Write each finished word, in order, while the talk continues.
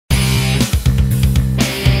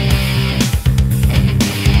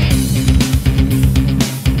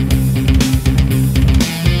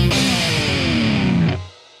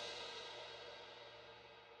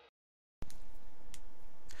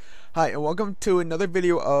Hi, and welcome to another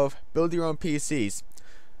video of Build Your Own PCs.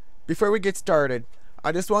 Before we get started,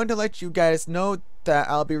 I just wanted to let you guys know that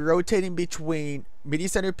I'll be rotating between Media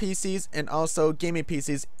Center PCs and also gaming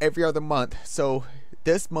PCs every other month. So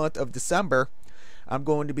this month of December, I'm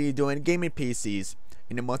going to be doing gaming PCs.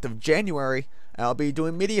 In the month of January, I'll be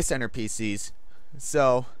doing Media Center PCs.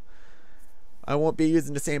 So I won't be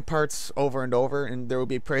using the same parts over and over, and there will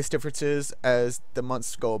be price differences as the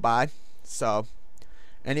months go by. So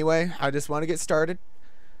anyway, I just want to get started.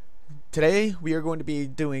 Today we are going to be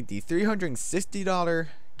doing the $360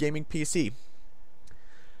 gaming PC.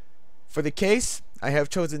 For the case, I have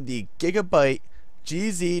chosen the Gigabyte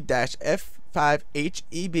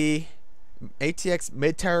GZ-F5HEB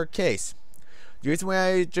Mid-Tower Case. The reason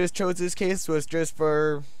why I just chose this case was just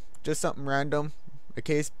something random. A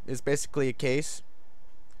case is basically a case,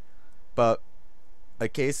 but a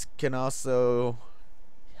case can also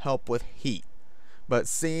help with heat. But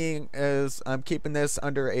seeing as I'm keeping this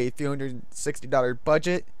under a $360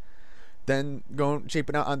 budget, then going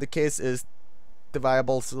cheaping out on the case is the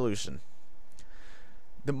viable solution.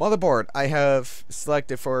 The motherboard I have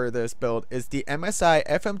selected for this build is the MSI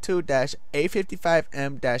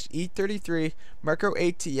FM2-A55M-E33 Micro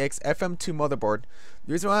ATX FM2 motherboard.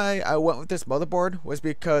 The reason why I went with this motherboard was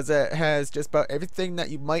because it has just about everything that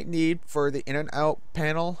you might need for the in and out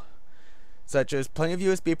panel, such as plenty of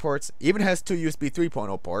USB ports. Even has two USB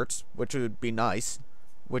 3.0 ports, which would be nice,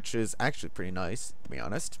 which is actually pretty nice to be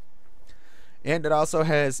honest. And it also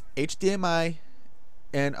has HDMI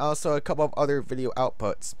and also a couple of other video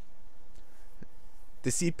outputs. The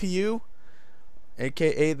CPU,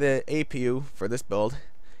 aka the APU for this build,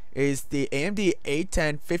 is the AMD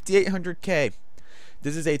A10 5800K.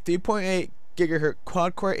 This is a 3.8 GHz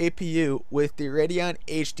quad-core APU with the Radeon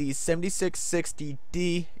HD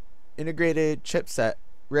 7660D integrated chipset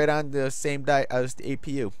right on the same die as the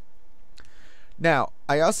APU. Now,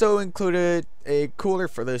 I also included a cooler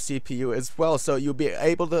for the CPU as well, so you'll be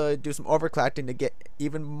able to do some overclocking to get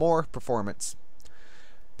even more performance.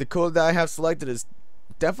 The cooler that I have selected is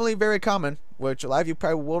definitely very common, which a lot of you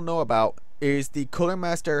probably will know about, is the Cooler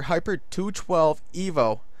Master Hyper 212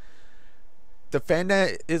 Evo. The fan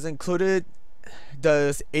that is included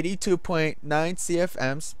does 82.9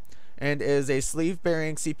 CFMs and is a sleeve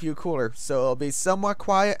bearing CPU cooler, so it'll be somewhat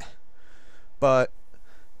quiet, but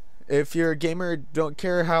if you're a gamer, don't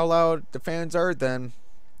care how loud the fans are, then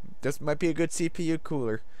this might be a good CPU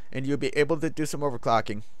cooler and you'll be able to do some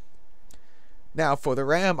overclocking. Now for the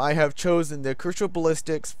RAM, I have chosen the Corsair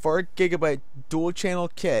Ballistix 4GB dual channel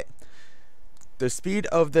kit. The speed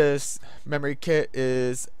of this memory kit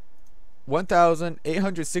is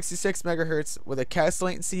 1866 MHz with a cast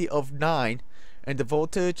latency of 9, and the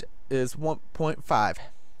voltage is 1.5.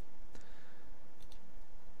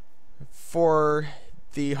 For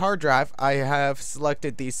the hard drive, I have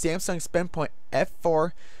selected the Samsung Spinpoint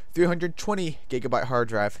F4 320GB hard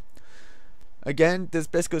drive. Again, this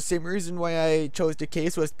basically the same reason why I chose the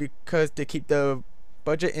case was because to keep the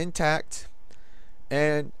budget intact,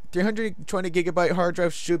 and 320GB hard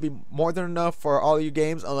drive should be more than enough for all your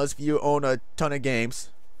games, unless you own a ton of games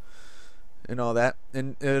and all that.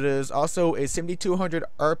 And it is also a 7200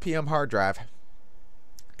 RPM hard drive.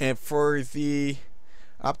 And for the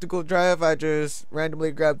optical drive, I just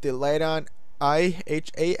randomly grabbed the Lite-On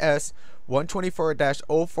IHAS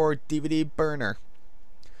 124-04 DVD burner.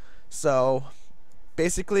 So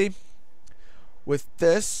basically, with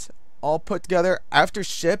this all put together after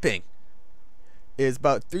shipping, is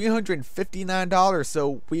about $359.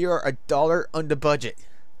 So we are $1 under budget.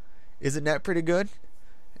 Isn't that pretty good?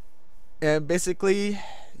 And basically,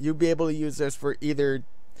 you'll be able to use this for either.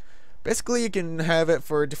 Basically, you can have it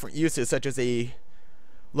for different uses, such as a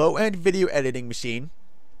low-end video editing machine,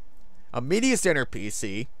 a media center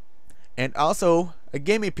PC, and also a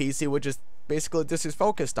gaming PC, which is basically this is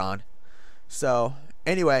focused on. So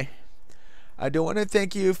anyway, I do want to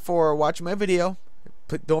thank you for watching my video.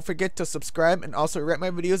 Don't forget to subscribe and also rate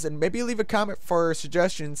my videos, and maybe leave a comment for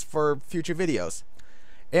suggestions for future videos.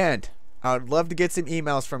 And I would love to get some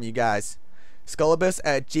emails from you guys.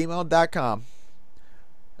 Skullabus@gmail.com.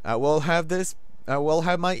 I will have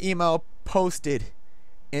my email posted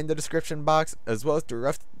in the description box, as well as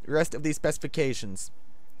the rest of these specifications.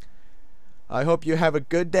 I hope you have a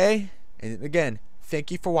good day, and again,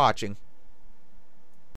 thank you for watching.